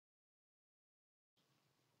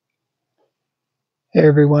Hey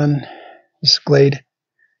everyone, this is Glade.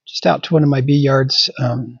 Just out to one of my bee yards.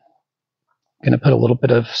 Going to put a little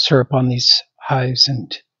bit of syrup on these hives,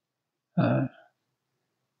 and I've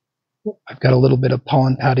got a little bit of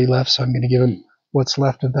pollen patty left, so I'm going to give them what's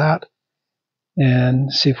left of that and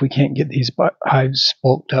see if we can't get these hives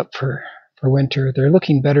bulked up for winter. They're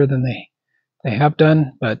looking better than they have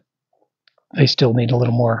done, but they still need a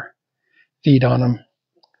little more feed on them.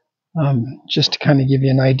 Just to kind of give you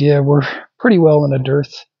an idea, we're pretty well in a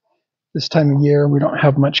dearth this time of year. We don't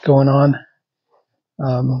have much going on.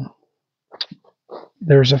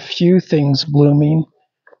 There's a few things blooming,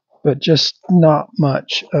 but just not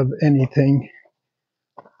much of anything.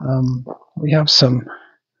 We have some,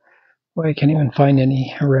 well, I can't even find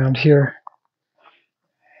any around here.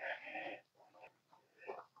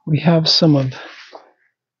 We have some of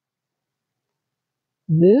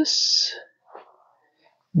this,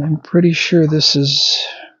 and I'm pretty sure this is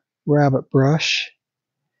rabbit brush.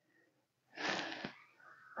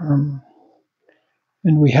 And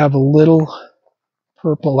we have a little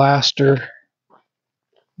purple aster.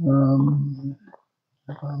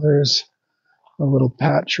 There's a little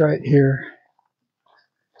patch right here.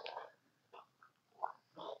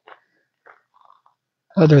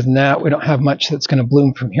 Other than that, we don't have much that's going to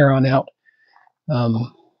bloom from here on out.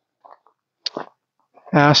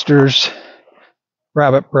 Asters,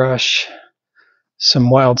 rabbit brush, some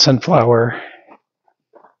wild sunflower,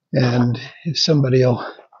 and if somebody will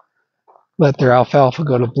let their alfalfa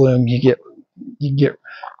go to bloom, you get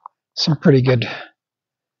some pretty good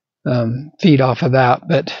feed off of that.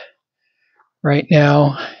 But right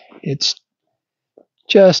now, it's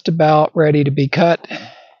just about ready to be cut.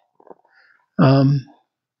 In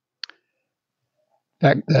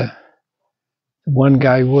fact, the one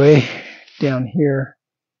guy way down here,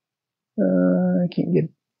 I can't get.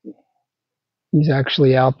 He's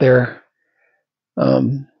actually out there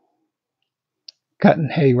cutting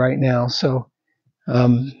hay right now, so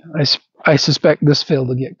I suspect this field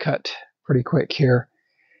will get cut pretty quick here.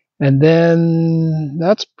 And then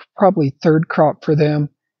that's probably third crop for them.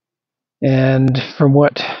 And from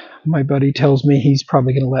what my buddy tells me, he's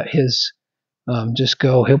probably going to let his just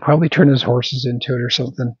go. He'll probably turn his horses into it or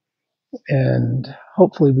something. And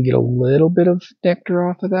hopefully we get a little bit of nectar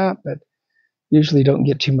off of that, but usually don't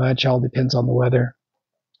get too much. All depends on the weather.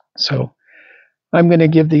 So I'm going to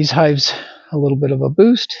give these hives a little bit of a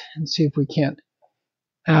boost and see if we can't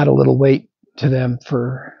add a little weight to them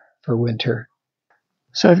for winter.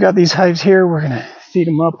 So I've got these hives here. We're going to feed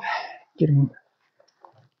them up,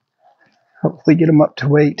 hopefully get them up to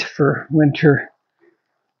weight for winter.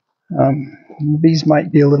 Bees might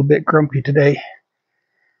be a little bit grumpy today,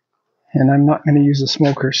 and I'm not going to use a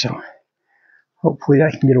smoker, so hopefully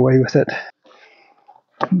I can get away with it.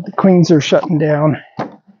 The queens are shutting down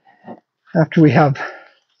after we have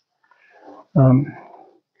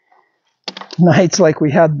nights like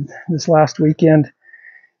we had this last weekend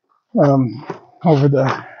over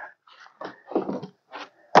the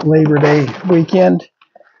Labor Day weekend.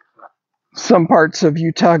 Some parts of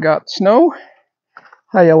Utah got snow.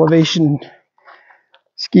 High elevation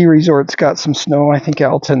ski resorts got some snow. I think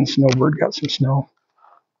Alton Snowbird got some snow.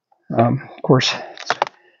 Of course,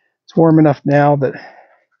 it's warm enough now that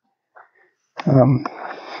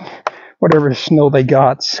whatever snow they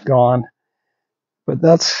got's gone. But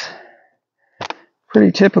that's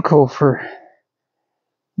pretty typical for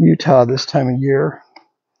Utah this time of year.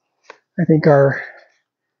 I think our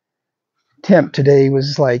temp today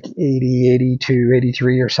was like 80, 82,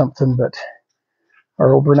 83 or something, but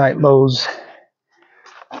our overnight lows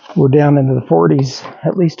were down into the 40s.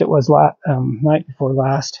 At least it was night before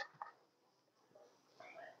last.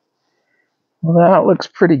 Well, that looks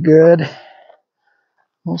pretty good.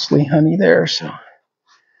 Mostly honey there, so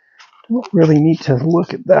don't really need to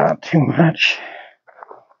look at that too much.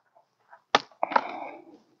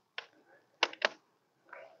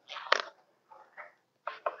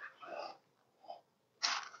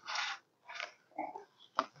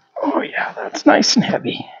 Oh yeah, that's nice and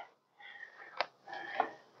heavy.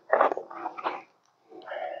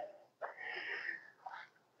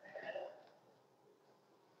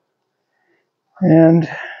 And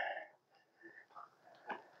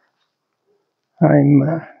I'm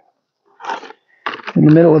in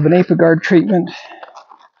the middle of an apigard treatment.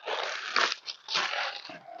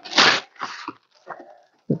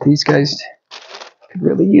 But these guys could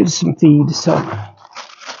really use some feed, so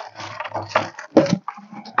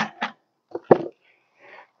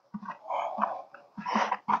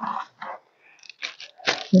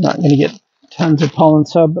they're not going to get tons of pollen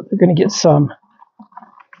sub, but they're going to get some.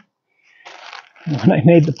 When I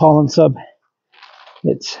made the pollen sub,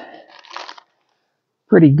 it's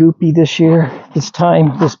pretty goopy this year. This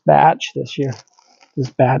batch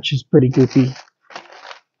is pretty goopy.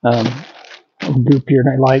 Goopier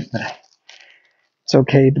than I like, but it's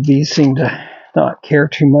okay. The bees seem to not care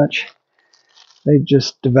too much. They've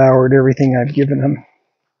just devoured everything I've given them.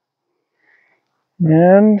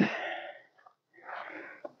 And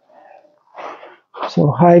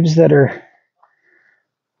so hives that are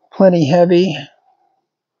plenty heavy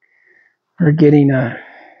are getting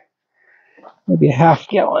maybe a half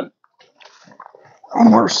gallon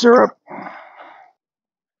more syrup.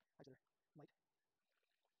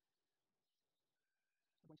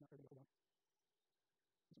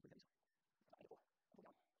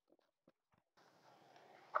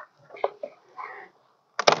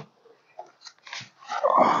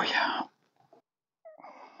 Oh yeah.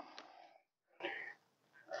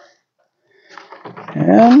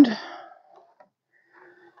 And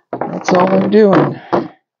that's all I'm doing.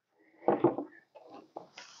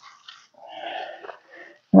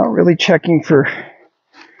 Not really checking for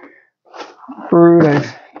brood.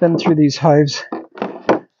 I've been through these hives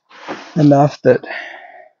enough that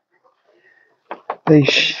they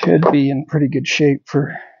should be in pretty good shape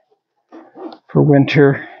for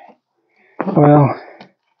winter. Well,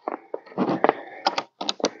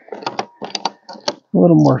 a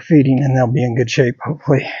little more feeding and they'll be in good shape,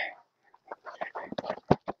 hopefully.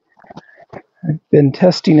 I've been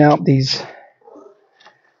testing out these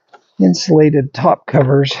insulated top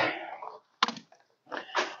covers.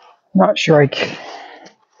 Not sure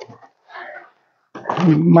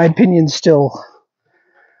my opinion's still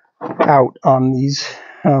out on these.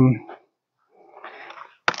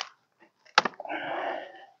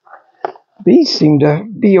 Bees seem to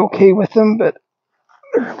be okay with them, but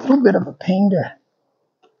they're a little bit of a pain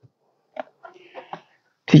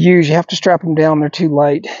to use. You have to strap them down. They're too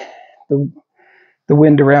light. The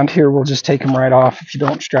wind around here will just take them right off if you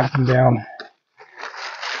don't strap them down.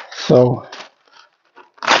 So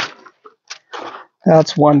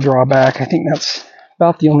that's one drawback. I think that's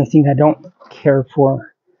about the only thing I don't care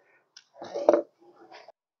for.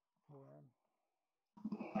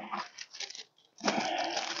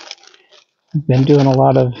 I've been doing a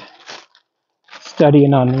lot of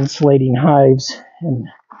studying on insulating hives and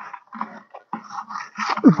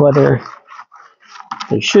whether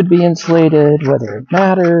they should be insulated, whether it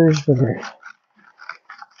matters, and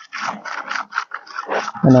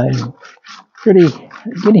I'm getting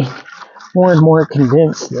more and more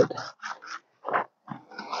convinced that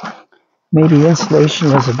maybe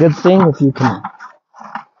insulation is a good thing if you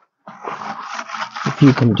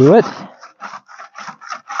can do it,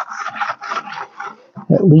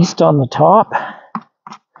 at least on the top.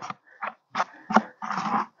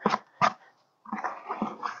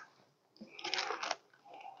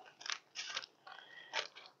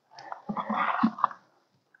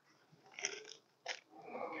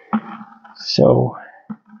 So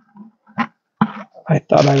I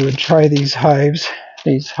thought I would try these hive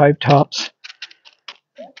tops,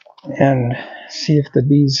 and see if the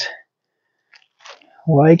bees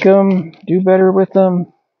like them, do better with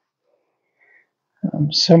them.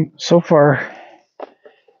 So far,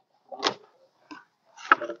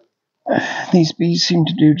 these bees seem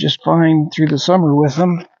to do just fine through the summer with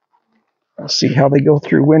them. I'll see how they go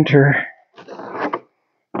through winter.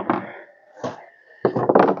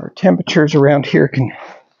 Our temperatures around here can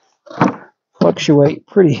fluctuate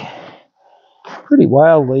pretty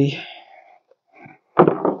wildly.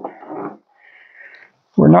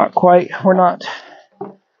 We're not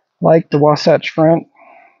like the Wasatch Front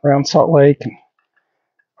around Salt Lake and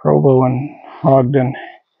Provo and Ogden.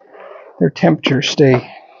 Their temperatures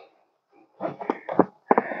stay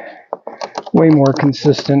way more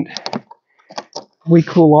consistent. We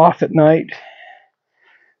cool off at night,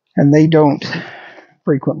 and they don't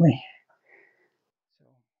frequently.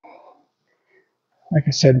 Like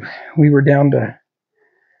I said, we were down to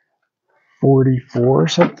 44 or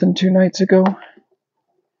something 2 nights ago,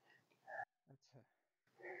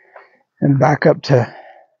 and back up to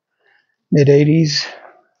mid-80s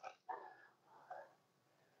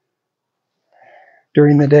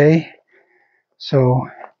during the day. So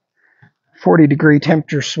 40-degree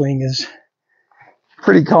temperature swing is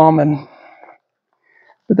pretty common,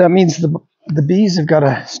 but that means the bees have got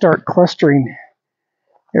to start clustering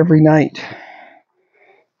every night,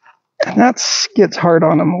 and that gets hard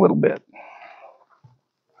on them a little bit.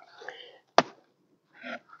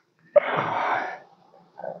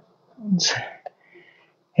 It's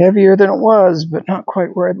heavier than it was, but not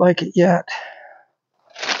quite where I'd like it yet.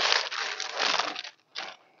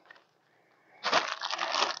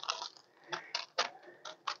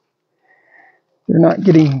 They're not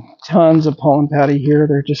getting tons of pollen patty here.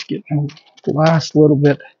 They're just getting the last little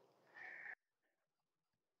bit.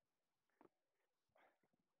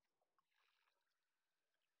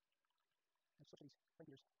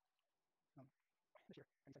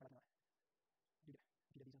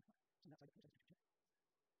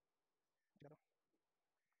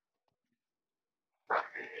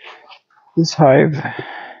 This hive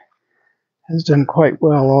has done quite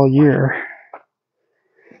well all year.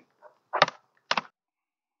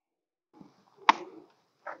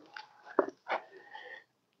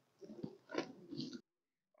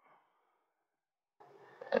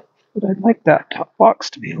 But I'd like that top box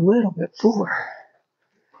to be a little bit fuller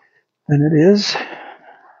than it is.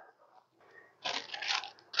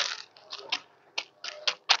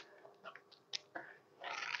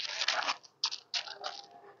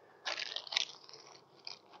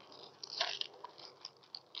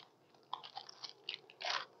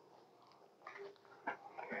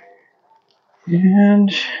 And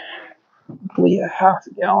hopefully a half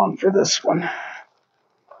a gallon for this one.